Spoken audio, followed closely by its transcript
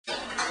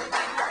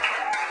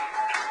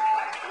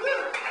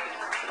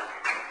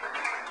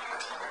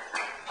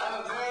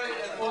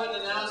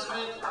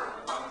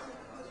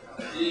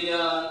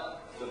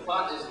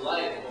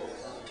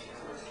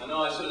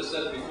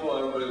said before,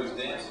 everybody was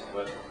dancing,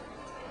 but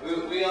we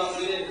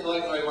didn't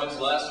collect very much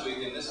last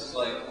week, and this is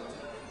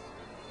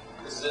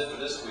it for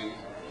this week.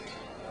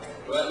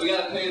 But we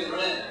got to pay the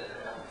rent,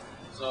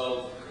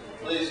 so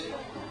please,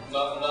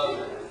 toughen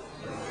up.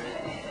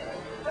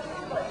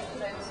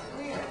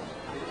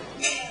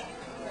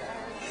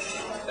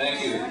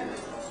 Thank you.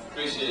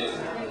 Appreciate it.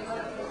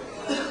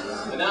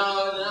 And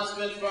now an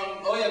announcement from,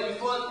 oh yeah,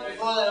 before that,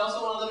 I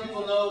also want to let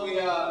people know we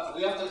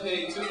have to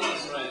pay 2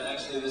 months rent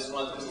actually this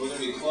month because we're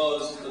going to be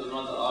closed for the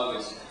month of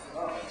August.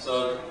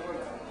 So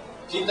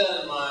keep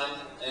that in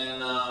mind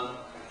and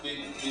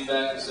be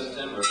back in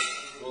September.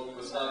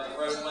 We'll start the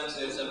first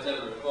Wednesday of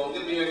September. Well, we're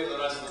going to be here for the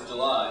rest of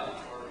July,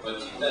 but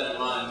keep that in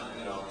mind,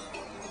 you know.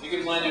 You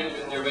can plan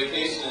your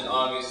vacation in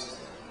August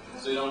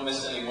so you don't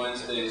miss any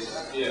Wednesdays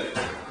here.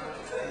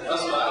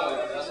 That's what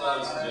I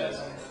would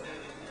suggest.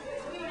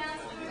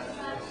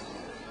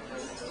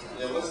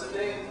 Yeah, what's the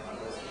date?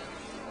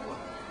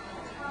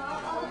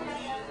 Oh,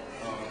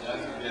 I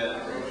forget.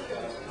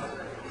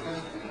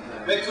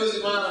 Mick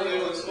Cusimano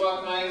here with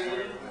Squawk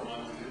Magazine.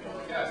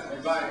 Yes, if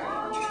you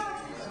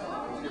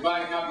buy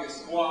a copy of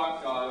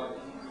Squawk,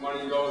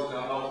 money goes to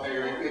help pay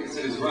your Naked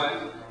City's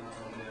rent.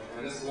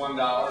 And this is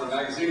 $1. The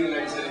magazine in the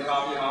Naked City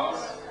Coffee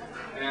House.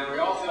 And we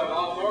also have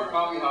outdoor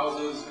coffee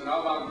houses in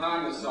Outbound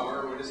Pond this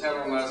summer. We just had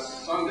one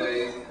last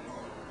Sunday.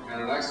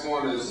 And the next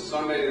one is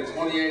Sunday the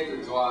 28th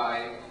of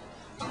July,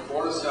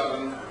 4 to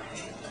 7.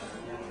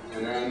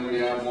 And then we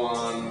have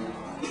one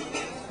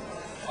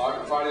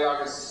Friday,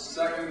 August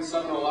 2nd,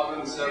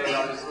 7-11, Saturday,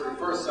 August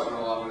 31st,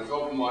 7-11. It's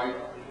open mic.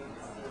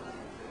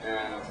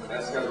 And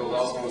that schedule is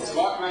also with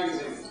Squawk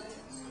Magazine.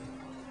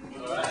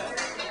 All right.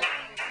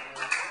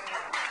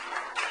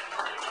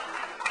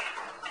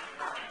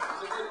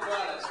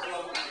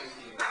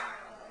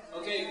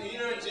 Okay,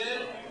 Peter and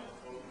Jim.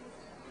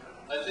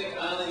 I think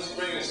Eileen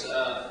Springer's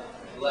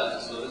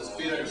left, so it's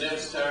Peter and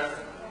Jim's turn.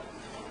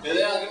 Here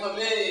they are, give them a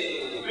big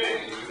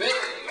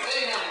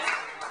hand.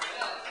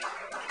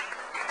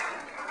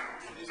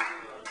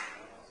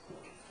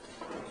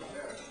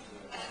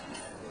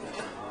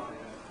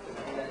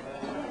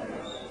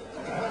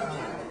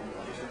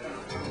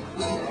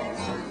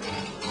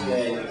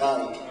 Okay,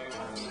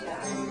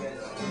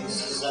 this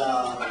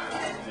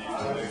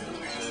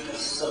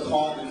is a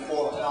poem in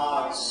 4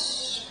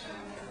 parts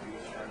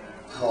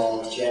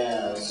called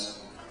Jazz.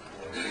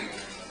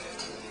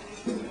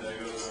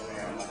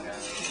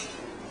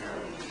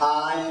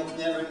 I have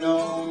never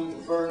known the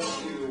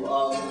virtue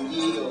of the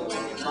needle,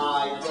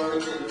 my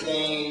virgin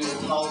veins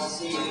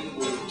pulsing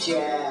with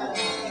jazz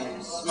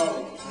and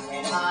smoke,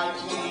 and I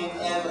can't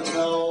ever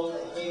know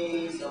the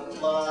haze of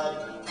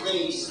blood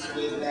laced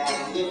with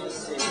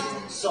magnificent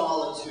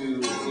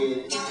solitude,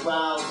 with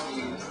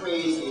drowsy,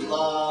 crazy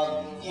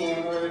love,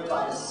 hammered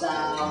by the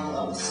sound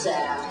of the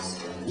sax,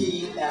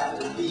 beat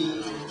after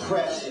beat,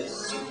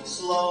 precious,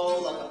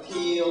 slow like a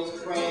peeled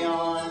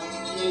crayon,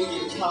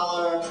 naked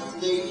color,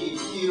 naked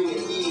hue,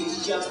 it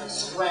needs just a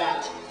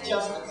scratch,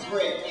 just a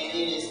prick, and it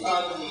is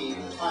ugly,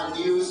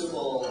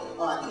 unusable,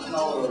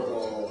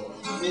 uncolorable.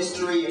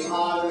 Mystery of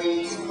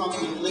arteries,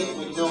 pumping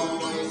liquid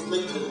known as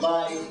liquid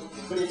life,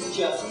 but it's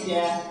just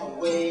death,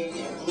 awake,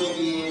 and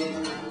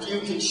oblivion.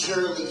 You can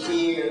surely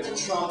hear the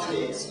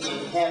trumpets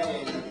in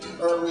heaven,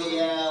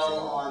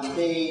 Uriel on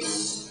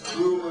bass,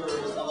 rumors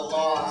of a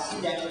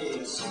lost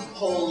decadence,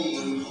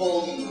 holy,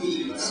 holy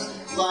beats,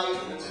 life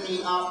to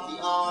clean up the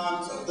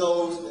arms of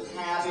those that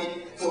have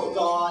it, for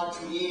God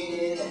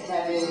created the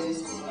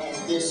heavens and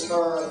this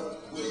earth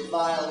with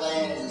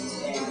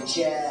violins and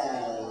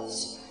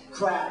jazz.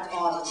 Cracked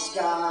on the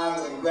sky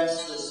and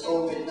restless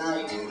open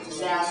night,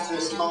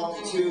 disastrous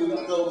multitude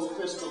of those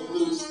crystal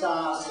blue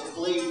stars that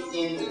blink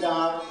in the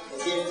dark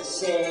as if to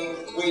say,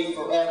 wait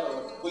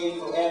forever,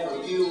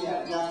 you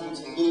have nothing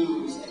to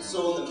lose. And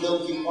so the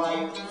milky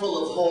white,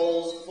 full of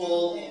holes,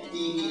 full and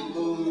beaming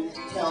moon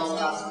tells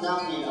us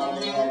nothing of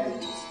the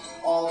heavens.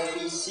 All that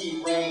we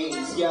see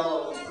rains,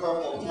 yellow and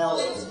purple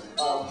pellets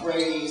of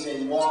rays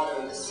and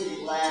water. The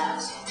city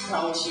laughs,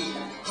 crouching,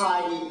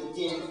 hiding the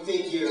dim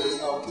figures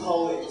of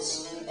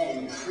poets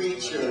and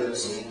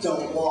creatures.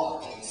 Don't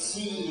walk,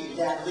 see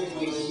that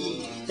liquid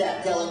heat,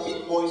 that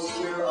delicate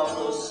moisture of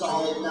those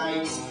solid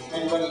nights,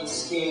 and running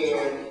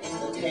scared in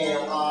the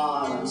pale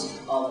arms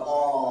of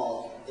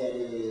all that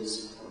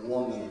is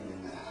woman.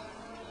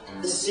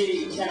 The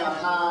city cannot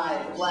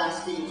hide the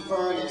blasting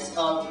furnace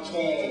of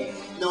decay.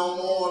 No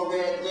more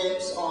red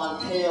lips on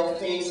pale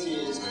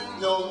faces.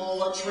 No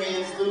more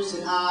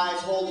translucent eyes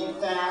holding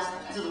fast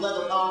to the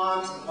leather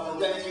arms of a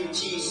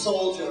refugee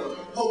soldier,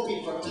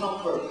 hoping for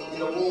comfort in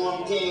the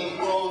warm game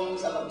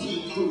rooms of a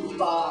peak-proof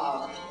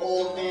bar.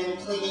 Old men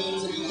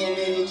clinging to the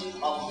image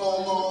of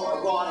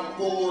homoerotic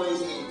boys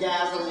in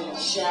dazzling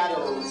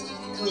shadows,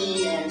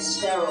 clean and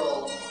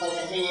sterile,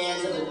 like the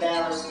hands of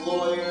embarrassed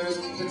lawyers,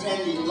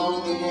 pretending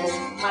loneliness,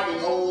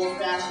 hiding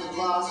old-fashioned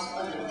lust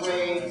under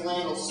gray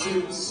flannel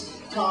suits.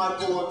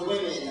 Cardboard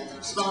women,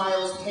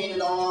 smiles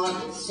painted on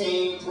with the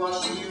same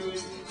brush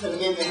used to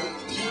mimic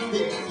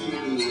pubic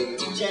beauty,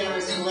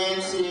 generous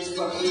glances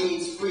from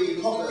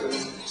AIDS-free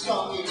hookers,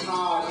 stalking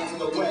hard into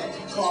the wet,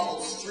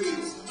 cobbled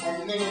streets,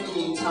 and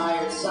mimicking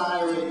tired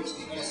sirens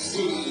in a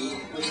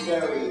city with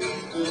very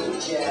little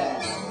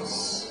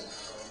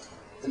jazz.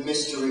 The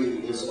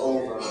mystery is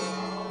over.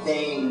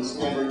 Veins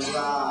never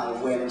dry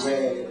when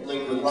red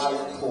liquid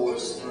life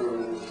pours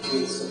through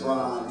with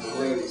sublime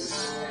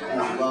grace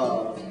and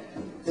love.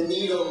 The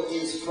needle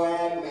is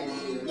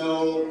fragmented,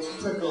 no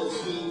prickled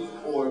heat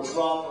or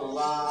dropper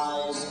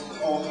lies,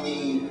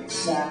 only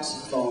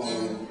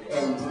saxophone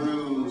and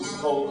bruised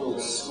vocal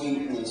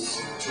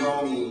sweetness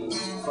droning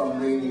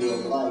from radio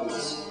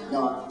lights,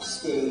 not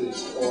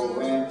staged or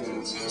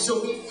rampant.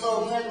 So we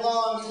flow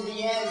headlong to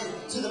the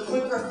end, to the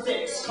quicker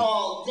fix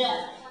called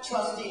death,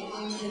 trusting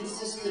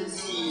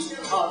inconsistencies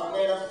of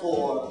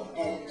metaphor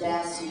and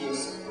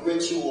gaseous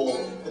ritual,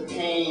 the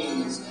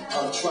pains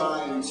of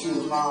trying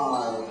too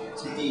hard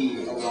to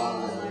be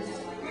alive.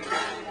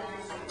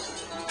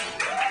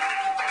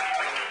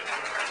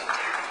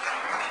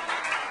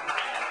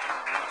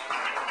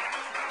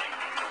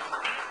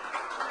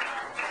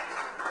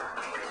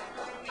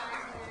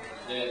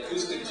 Yeah,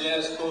 acoustic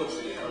jazz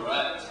poetry, all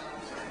right.